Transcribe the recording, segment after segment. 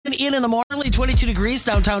Ian in the morning, only 22 degrees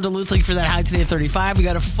downtown Duluth. Looking for that high today at 35. We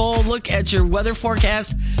got a full look at your weather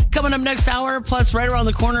forecast coming up next hour. Plus, right around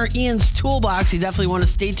the corner, Ian's Toolbox. You definitely want to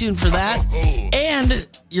stay tuned for that. And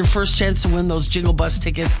your first chance to win those Jingle Bus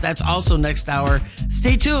tickets. That's also next hour.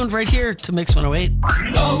 Stay tuned right here to Mix 108.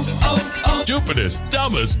 Stupidest,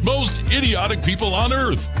 dumbest, most idiotic people on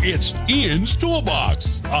earth. It's Ian's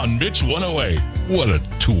Toolbox on Mix 108. What a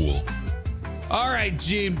tool. All right,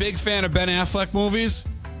 Gene, big fan of Ben Affleck movies?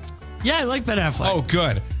 Yeah, I like Ben Affleck. Oh,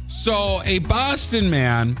 good. So a Boston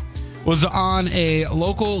man was on a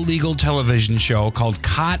local legal television show called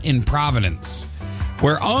Caught in Providence,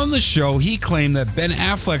 where on the show he claimed that Ben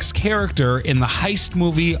Affleck's character in the heist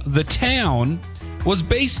movie The Town was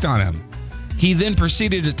based on him. He then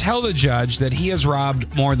proceeded to tell the judge that he has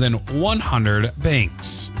robbed more than 100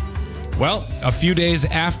 banks. Well, a few days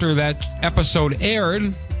after that episode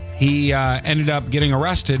aired, he ended up getting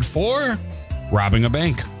arrested for robbing a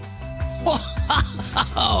bank.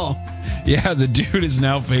 Oh. Yeah, the dude is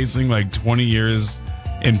now facing like 20 years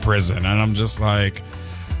in prison. And I'm just like,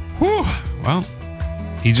 whew. Well,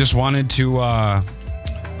 he just wanted to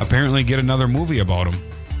apparently get another movie about him.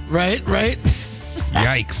 Right.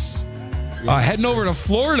 Yikes. Heading over to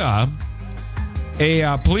Florida,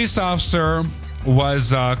 a police officer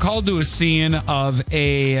was called to a scene of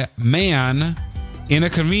a man in a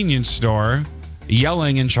convenience store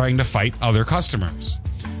yelling and trying to fight other customers.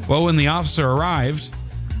 Well, when the officer arrived,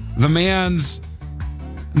 the man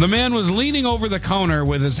was leaning over the counter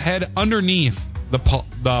with his head underneath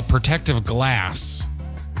the protective glass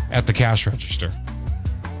at the cash register.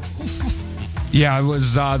 Yeah, it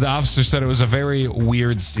was. The officer said it was a very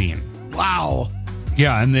weird scene. Wow.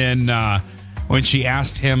 Yeah, and then when she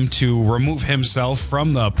asked him to remove himself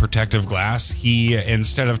from the protective glass, he,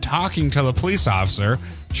 instead of talking to the police officer,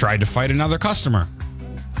 tried to fight another customer.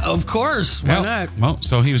 Of course. Why not? Well,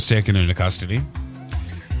 so he was taken into custody.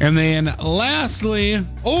 And then lastly,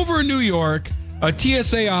 over New York, a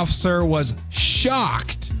TSA officer was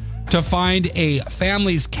shocked to find a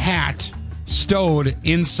family's cat stowed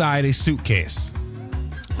inside a suitcase.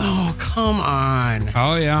 Oh, come on.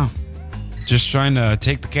 Oh, yeah. Just trying to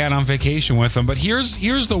take the cat on vacation with him. But here's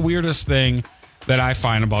the weirdest thing that I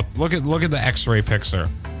find about look at the X-ray picture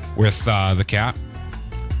with the cat.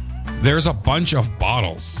 There's a bunch of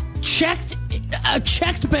bottles. A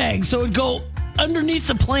checked bag, so it'd go underneath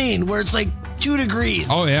the plane where it's like 2 degrees.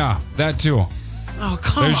 Oh yeah, that too. Oh,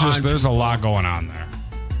 come on. There's a lot going on there.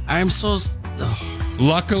 I'm so.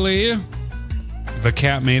 Luckily, the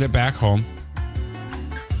cat made it back home.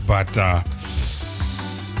 But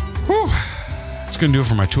it's gonna do it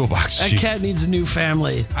for my toolbox. That cat needs a new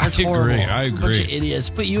family. That's horrible. I agree. Bunch of idiots.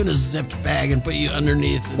 Put you in a zipped bag and put you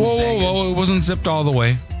underneath. Whoa! It wasn't zipped all the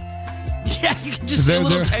way. Yeah, you can just see a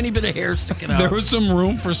little tiny bit of hair sticking out. There was some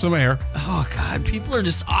room for some hair. Oh, God. People are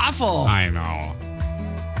just awful. I know.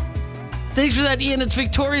 Thanks for that, Ian. It's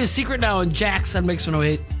Victoria's Secret now and Jax on Mix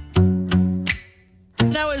 108.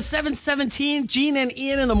 Now it's 7:17. Gene and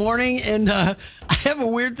Ian in the morning. And I have a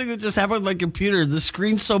weird thing that just happened with my computer. The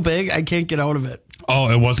screen's so big, I can't get out of it.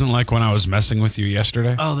 Oh, it wasn't like when I was messing with you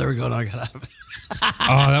yesterday? Oh, there we go. Now I got out of it.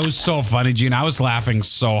 Oh, that was so funny, Gene. I was laughing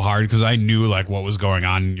so hard because I knew like what was going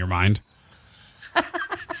on in your mind.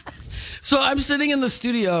 So I'm sitting in the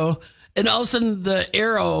studio, and all of a sudden the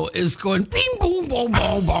arrow is going bing, boom, boom,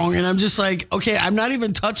 boom, boom. And I'm just like, okay, I'm not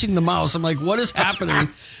even touching the mouse. I'm like, what is happening?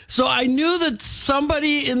 So I knew that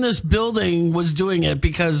somebody in this building was doing it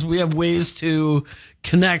because we have ways to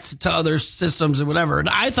connect to other systems and whatever. And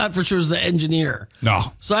I thought for sure it was the engineer.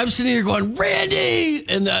 No. So I'm sitting here going, Randy!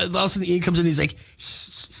 And all of a sudden Ian comes in, he's like,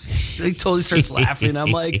 he totally starts laughing.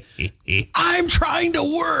 I'm like, I'm trying to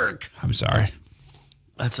work. I'm sorry.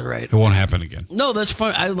 That's all right. It won't happen again. No, that's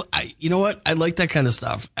fun. I you know what? I like that kind of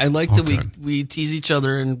stuff. I like that we tease each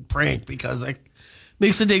other and prank because it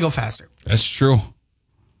makes the day go faster. That's true.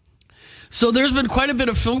 So there's been quite a bit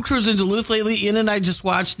of film crews in Duluth lately. Ian and I just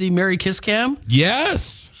watched the Merry Kiss Cam.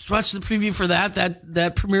 Yes. Just watched the preview for that.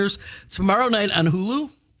 That premieres tomorrow night on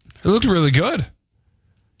Hulu. It looked really good.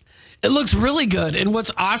 It looks really good. And what's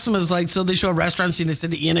awesome is so they show a restaurant scene. I said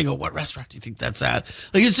to Ian, I go, what restaurant do you think that's at?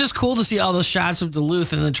 It's just cool to see all the shots of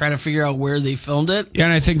Duluth and then try to figure out where they filmed it. Yeah,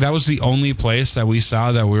 and I think that was the only place that we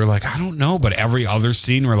saw that we were like, I don't know. But every other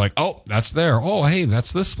scene, we're like, oh, that's there. Oh, hey,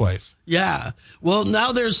 that's this place. Yeah. Well,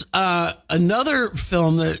 now there's another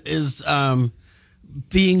film that is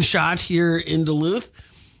being shot here in Duluth.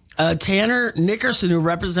 Tanner Nickerson, who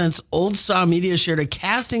represents Old Saw Media, shared a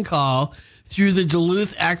casting call through the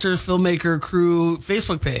Duluth Actors Filmmaker Crew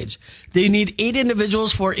Facebook page. They need 8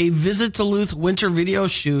 individuals for a Visit Duluth winter video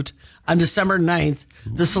shoot on December 9th.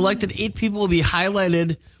 The selected 8 people will be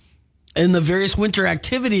highlighted and the various winter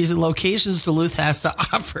activities and locations Duluth has to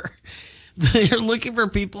offer. They're looking for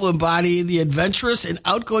people who embody the adventurous and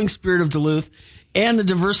outgoing spirit of Duluth and the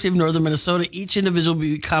diversity of northern Minnesota. Each individual will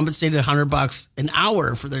be compensated $100 an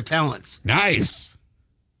hour for their talents. Nice.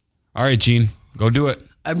 All right, Gene, go do it.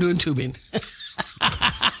 I'm doing tubing.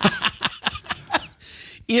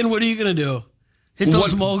 Ian, what are you going to do? Hit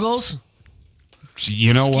those moguls?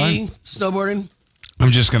 You know Skiing, what? snowboarding?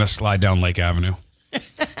 I'm just going to slide down Lake Avenue.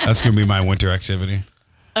 That's going to be my winter activity.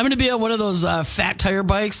 I'm going to be on one of those fat tire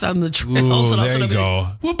bikes on the trails. Ooh, and there you go.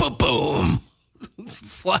 Whoop, boom, boom.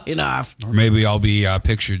 Flying off. Or maybe I'll be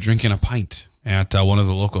pictured drinking a pint at one of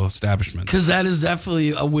the local establishments. Because that is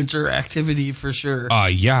definitely a winter activity for sure.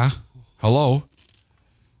 Yeah. Hello.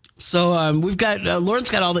 So we've got, Lauren's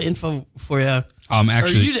got all the info for you.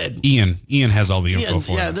 Actually, or you did. Ian has all the info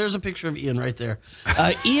for you. Yeah, there's a picture of Ian right there.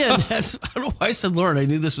 Ian has, I don't know why I said Lauren. I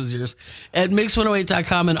knew this was yours. At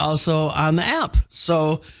mix108.com and also on the app.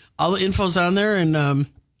 So all the info's on there and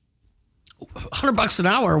 $100 an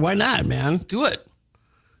hour. Why not, man? Do it.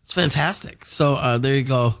 It's fantastic. So there you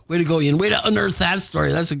go. Way to go, Ian. Way to unearth that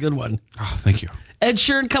story. That's a good one. Oh, thank you. Ed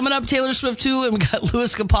Sheeran coming up, Taylor Swift too, and we got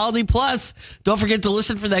Louis Capaldi. Plus, don't forget to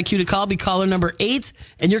listen for that cue to call. Be caller number 8,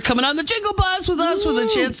 and you're coming on the Jingle Bus with us with a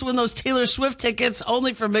chance to win those Taylor Swift tickets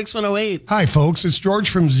only for Mix 108. Hi, folks. It's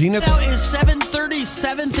George from Zenith. Now is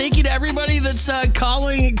 7:37. Thank you to everybody that's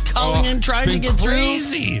calling in, trying to get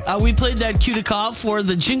crazy. through. We played that cue to call for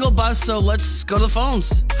the Jingle Bus, so let's go to the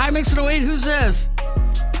phones. Hi, Mix 108. Who's this?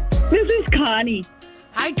 This is Connie.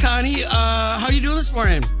 Hi, Connie. How you doing this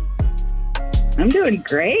morning? I'm doing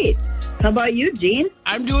great. How about you, Gene?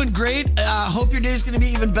 I'm doing great. Hope your day's going to be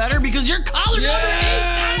even better because you're caller number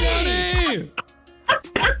 8, Connie.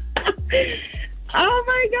 Oh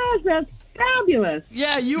my gosh, that's fabulous.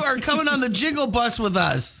 Yeah, you are coming on the Jingle Bus with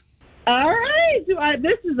us. All right.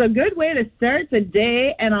 This is a good way to start the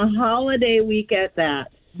day and a holiday week at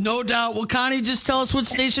that. No doubt. Well, Connie, just tell us what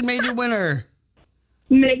station made you winner.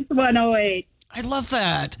 Mix 108. I love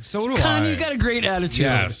that. So do Connie, I. you got a great attitude.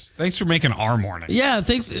 Yes. Thanks for making our morning. Yeah,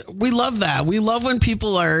 thanks. We love that. We love when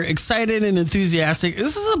people are excited and enthusiastic.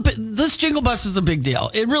 This Jingle Bus is a big deal.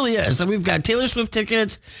 It really is. And we've got Taylor Swift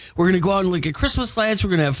tickets. We're going to go out and look at Christmas lights.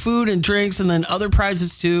 We're going to have food and drinks and then other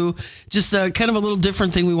prizes too. Just kind of a little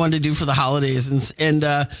different thing we wanted to do for the holidays. And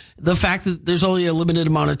the fact that there's only a limited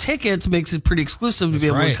amount of tickets makes it pretty exclusive to be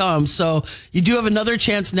able to come. So you do have another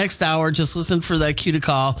chance next hour. Just listen for that cue to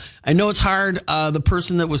call. I know it's hard. The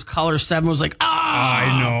person that was caller 7 was like,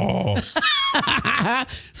 I know.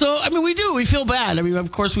 So, I mean, we feel bad. I mean,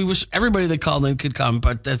 of course, we wish everybody that called in could come,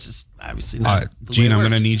 but that's just obviously not the Gene, way it I'm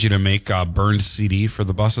going to works. need you to make a burned CD for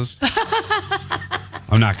the buses.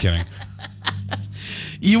 I'm not kidding.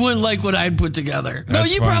 You wouldn't like what I'd put together.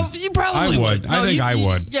 That's no, you fine. you probably I would. No, I think I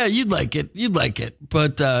would. Yeah, you'd like it. You'd like it.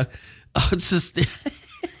 But it's just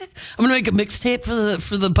I'm gonna make a mixtape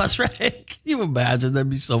for the bus ride. Can you imagine?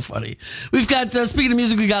 That'd be so funny. We've got speaking of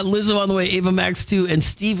music, we got Lizzo on the way, Ava Max 2, and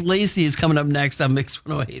Steve Lacy is coming up next on Mix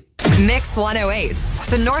 108. Mix 108,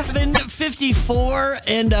 the North. 54,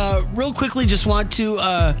 and real quickly, just want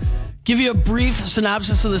to give you a brief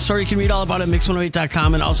synopsis of the story. You can read all about it at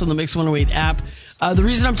mix108.com and also the Mix 108 app. The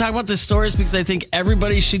reason I'm talking about this story is because I think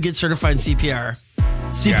everybody should get certified in CPR.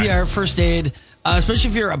 CPR, Yes. first aid, especially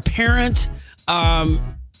if you're a parent.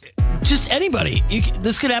 Just anybody.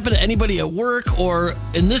 This could happen to anybody at work or,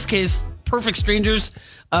 in this case, perfect strangers.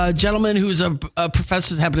 A gentleman who's a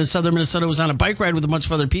professor that happened in southern Minnesota was on a bike ride with a bunch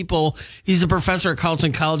of other people. He's a professor at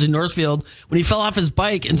Carleton College in Northfield. When he fell off his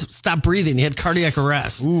bike and stopped breathing, he had cardiac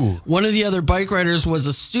arrest. Ooh. One of the other bike riders was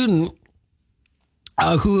a student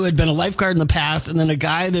who had been a lifeguard in the past, and then a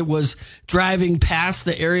guy that was driving past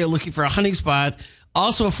the area looking for a hunting spot,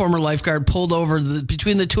 also a former lifeguard, pulled over.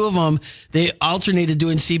 Between the two of them, they alternated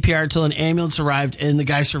doing CPR until an ambulance arrived, and the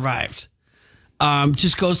guy survived.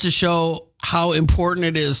 Just goes to show how important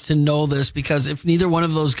it is to know this, because if neither one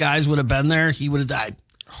of those guys would have been there, he would have died.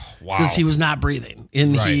 Wow. Because he was not breathing,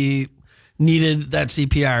 and he needed that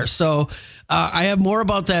CPR. So I have more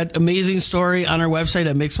about that amazing story on our website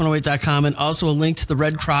at mix108.com, and also a link to the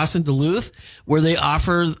Red Cross in Duluth, where they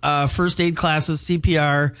offer first aid classes,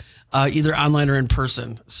 CPR, either online or in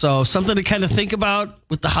person. So something to kind of think about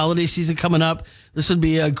with the holiday season coming up. This would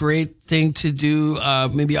be a great thing to do,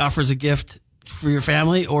 maybe offer as a gift for your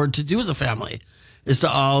family or to do as a family, is to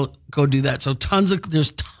all go do that. So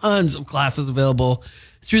there's tons of classes available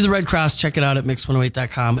through the Red Cross. Check it out at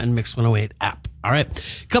mix108.com and Mix108 app. All right.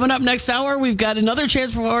 Coming up next hour, we've got another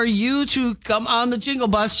chance for you to come on the Jingle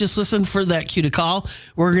Bus. Just listen for that cue to call.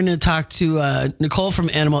 We're going to talk to Nicole from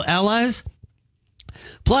Animal Allies.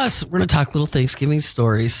 Plus, we're going to talk little Thanksgiving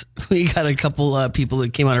stories. We got a couple people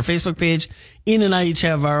that came on our Facebook page. Ian and I each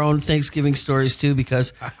have our own Thanksgiving stories, too,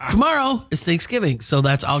 because tomorrow is Thanksgiving. So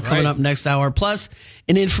that's all coming up next hour. Plus,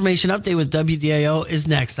 an information update with WDIO is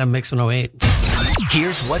next on Mix 108.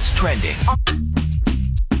 Here's what's trending.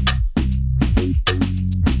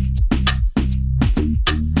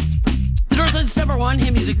 The Northland's number one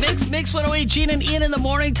hit music mix. Mix 108, Gene and Ian in the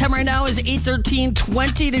morning. Time right now is 8:13,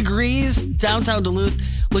 20 degrees. Downtown Duluth,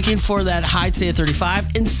 looking for that high today at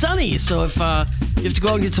 35 and sunny. So if you have to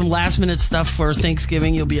go and get some last minute stuff for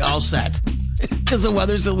Thanksgiving, you'll be all set because the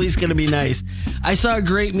weather's at least going to be nice. I saw a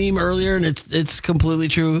great meme earlier, and it's completely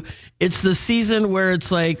true. It's the season where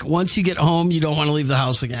it's like once you get home, you don't want to leave the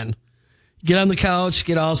house again. Get on the couch,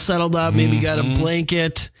 get all settled up. Maybe you got a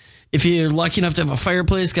blanket. If you're lucky enough to have a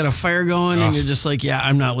fireplace, got a fire going, and you're just like, yeah,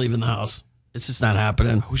 I'm not leaving the house. It's just not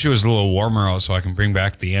happening. I wish it was a little warmer out so I can bring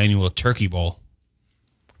back the annual turkey bowl.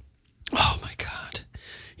 Oh, my God.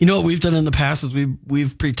 You know what we've done in the past is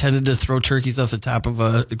we've pretended to throw turkeys off the top of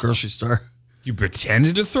a grocery store. You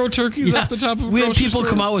pretended to throw turkeys off the top of a grocery store? We had people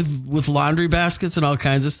come out with laundry baskets and all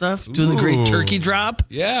kinds of stuff, doing the great turkey drop.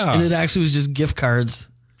 Yeah. And it actually was just gift cards.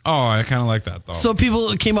 Oh, I kind of like that, though. So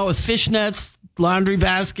people came out with fishnets, laundry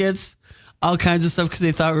baskets, all kinds of stuff because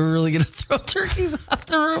they thought we were really going to throw turkeys off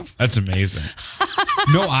the roof. That's amazing.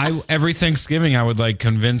 No, every Thanksgiving I would like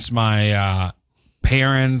convince my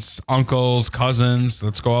parents, uncles, cousins,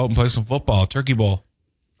 let's go out and play some football, turkey bowl.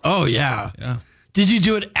 Oh, yeah. Yeah. Did you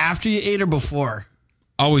do it after you ate or before?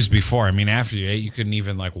 Always before. I mean, after you ate, you couldn't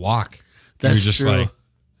even like walk. That's You're just true. like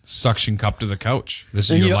suction cup to the couch. This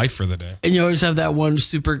is And your life for the day. And you always have that one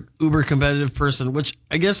super uber competitive person, which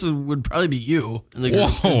I guess would probably be you in the group.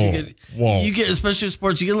 'Cause Whoa. You get, especially in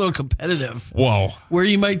sports, you get a little competitive. Whoa. Where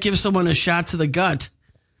you might give someone a shot to the gut.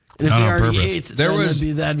 And if Not they on already purpose. ate, There then was-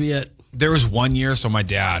 that'd be it. There was one year, so my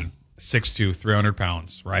dad, 6'2", 300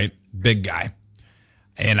 pounds, right? Big guy.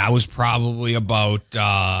 And I was probably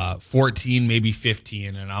about 14, maybe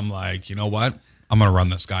 15. And I'm like, you know what? I'm going to run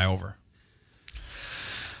this guy over.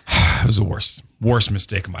 It was the worst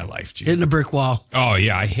mistake of my life, Gene. Hitting a brick wall. Oh,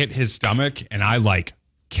 yeah. I hit his stomach, and I, like,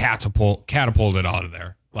 catapulted out of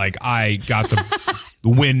there. Like, I got the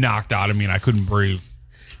wind knocked out of me, and I couldn't breathe.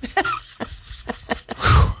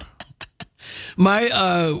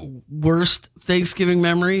 My worst Thanksgiving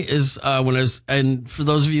memory is when I was, and for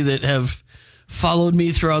those of you that have followed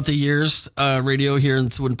me throughout the years, radio here in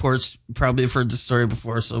Twin Ports, probably have heard the story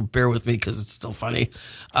before, so bear with me because it's still funny.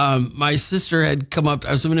 My sister had come up,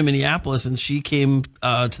 I was living in Minneapolis, and she came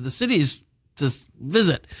to the cities to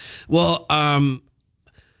visit. Well, I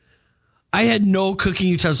had no cooking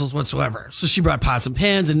utensils whatsoever. So she brought pots and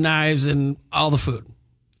pans and knives and all the food.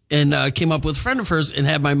 And came up with a friend of hers and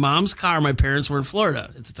had my mom's car. My parents were in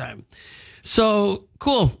Florida at the time. So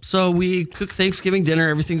cool. So we cook Thanksgiving dinner.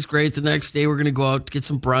 Everything's great. The next day we're going to go out to get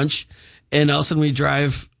some brunch. And all of a sudden we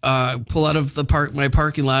drive, pull out of my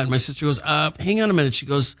parking lot. And my sister goes, hang on a minute. She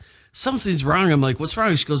goes, something's wrong. I'm like, what's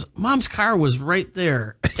wrong? She goes, Mom's car was right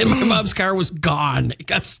there. And my mom's car was gone. It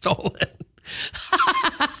got stolen.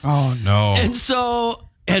 Oh, no. And so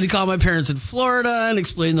I had to call my parents in Florida and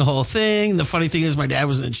explain the whole thing. The funny thing is my dad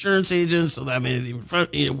was an insurance agent, so that made it even funny.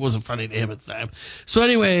 It wasn't funny to him at the time. So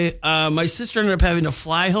anyway, my sister ended up having to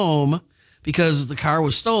fly home because the car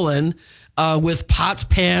was stolen with pots,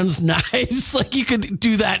 pans, knives. Like you could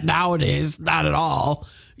do that nowadays. Not at all.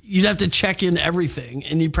 You'd have to check in everything,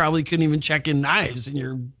 and you probably couldn't even check in knives in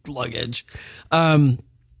your luggage. A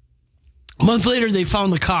month later, they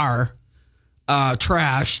found the car.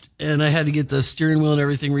 Trashed, and I had to get the steering wheel and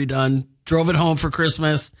everything redone. Drove it home for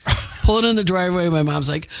Christmas, pull it in the driveway. My mom's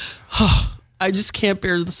like, oh, I just can't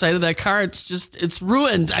bear the sight of that car. It's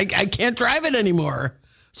ruined. I can't drive it anymore.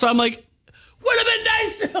 So I'm like, would have been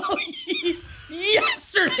nice to know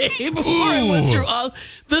yesterday before I went through all.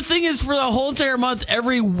 The thing is, for the whole entire month,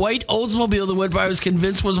 every white Oldsmobile that went by I was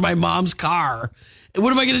convinced was my mom's car. And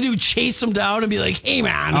what am I going to do? Chase them down and be like, hey,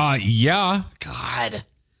 man. Yeah. God.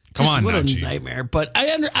 Come on what now, a Gene. nightmare. But I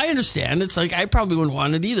understand. It's like I probably wouldn't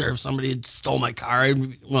want it either if somebody had stole my car.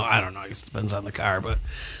 Well, I don't know. I guess it depends on the car. But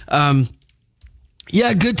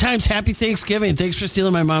yeah, good times. Happy Thanksgiving. Thanks for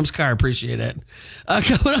stealing my mom's car. Appreciate it.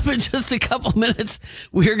 Coming up in just a couple minutes,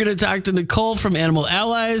 we're going to talk to Nicole from Animal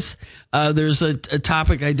Allies. There's a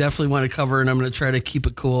topic I definitely want to cover, and I'm going to try to keep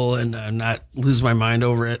it cool and not lose my mind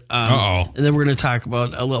over it. And then we're going to talk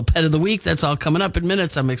about a little pet of the week. That's all coming up in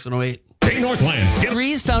minutes on Mix 108. Hey, Northland.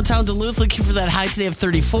 Degrees downtown Duluth, looking for that high today of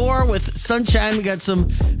 34 with sunshine. We got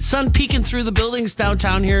some sun peeking through the buildings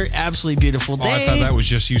downtown here. Absolutely beautiful day. Oh, I thought that was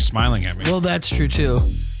just you smiling at me. Well, that's true too.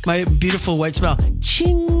 My beautiful white smile.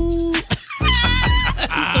 Ching.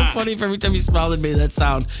 funny if every time you smiled and made that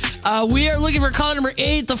sound. We are looking for caller number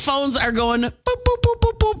 8. The phones are going boop, boop, boop,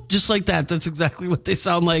 boop, boop, just like that. That's exactly what they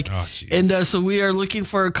sound like. Oh, jeez. And so we are looking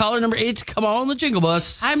for caller number 8 to come on the Jingle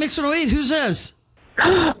Bus. Hi, Mix 108. Who's this?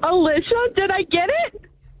 Alicia, did I get it?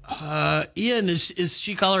 Ian, is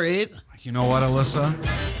she caller 8? You know what, Alyssa?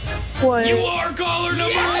 What? You are caller number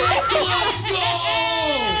 8. Let's go.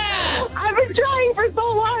 I've been trying for so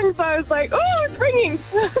long, so I was like, oh, it's ringing.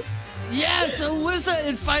 Yes, Alyssa,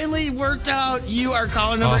 it finally worked out. You are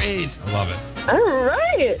caller number 8. I love it. All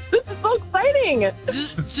right. This is so exciting.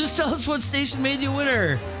 Just tell us what station made you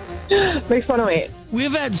winner. Mix 108.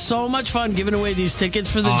 We've had so much fun giving away these tickets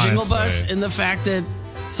for the Jingle Bus, and the fact that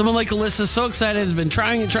someone like Alyssa is so excited, has been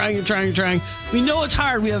trying. We know it's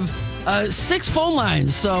hard. We have 6 phone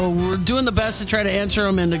lines, so we're doing the best to try to answer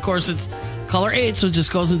them. And of course, it's caller 8, so it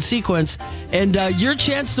just goes in sequence. And your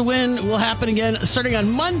chance to win will happen again starting on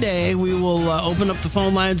Monday. We will open up the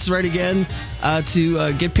phone lines right again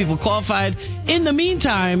to get people qualified. In the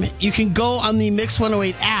meantime, you can go on the Mix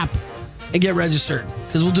 108 app and get registered,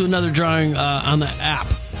 because we'll do another drawing on the app.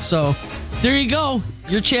 So there you go.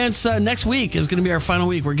 Your chance next week is going to be our final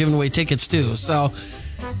week. We're giving away tickets too. So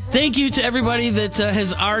thank you to everybody that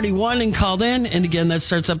has already won and called in. And again, that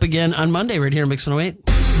starts up again on Monday right here on Mix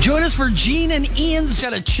 108. Join us for Gene and Ian's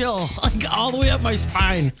Gotta Chill, like all the way up my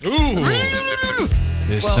spine. Ooh.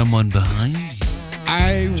 There's someone behind you.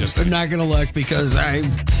 I'm not going to look because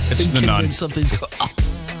It's the nun. Something's going on.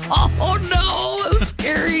 Oh, no. That was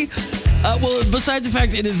scary. Well, besides the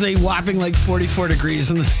fact it is a whopping like 44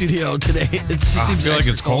 degrees in the studio today. It seems I feel like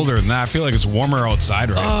it's colder than that. I feel like it's warmer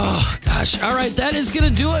outside right now. Oh, gosh. All right. That is going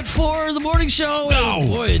to do it for the morning show. No. And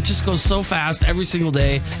boy, it just goes so fast every single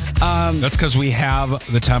day. That's because we have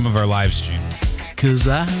the time of our lives, Gene. Okay,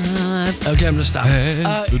 I'm going to stop.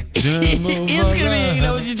 Ian's going to be hanging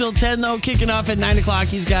out with you till 10, though, kicking off at 9 o'clock.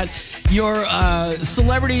 He's got your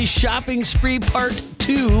Celebrity Shopping Spree Part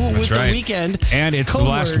 2 with the weekend. And it's code the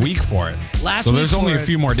last word. week for it. So there's only for a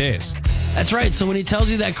few more days. That's right. So when he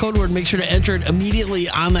tells you that code word, make sure to enter it immediately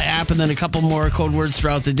on the app, and then a couple more code words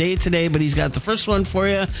throughout the day today. But he's got the first one for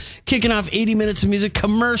you, kicking off 80 minutes of music,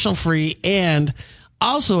 commercial-free, and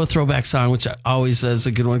also a throwback song, which always is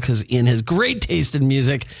a good one because Ian has great taste in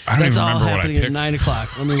music. I don't That's even all remember what I happening at picked. 9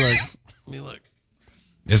 o'clock. Let me look.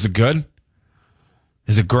 Is it good?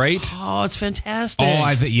 Is it great? Oh, it's fantastic. Oh,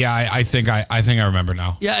 I think I remember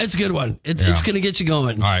now. Yeah, it's a good one. It's going to get you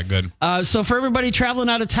going. All right, good. So for everybody traveling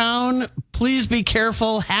out of town, please be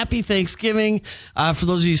careful. Happy Thanksgiving. For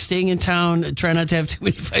those of you staying in town, try not to have too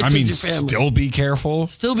many fights with your family. Still be careful.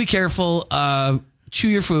 Still be careful. Chew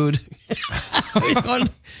your food. You don't want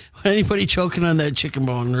anybody choking on that chicken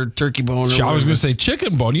bone or turkey bone. Or I was whatever. going to say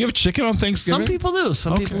chicken bone. You have chicken on Thanksgiving? Some people do.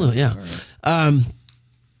 Some people do, yeah.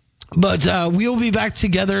 But we will be back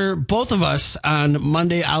together, both of us, on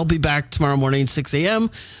Monday. I'll be back tomorrow morning at 6 a.m.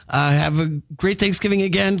 Have a great Thanksgiving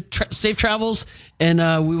again. Safe travels. And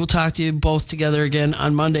we will talk to you both together again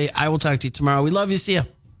on Monday. I will talk to you tomorrow. We love you. See ya.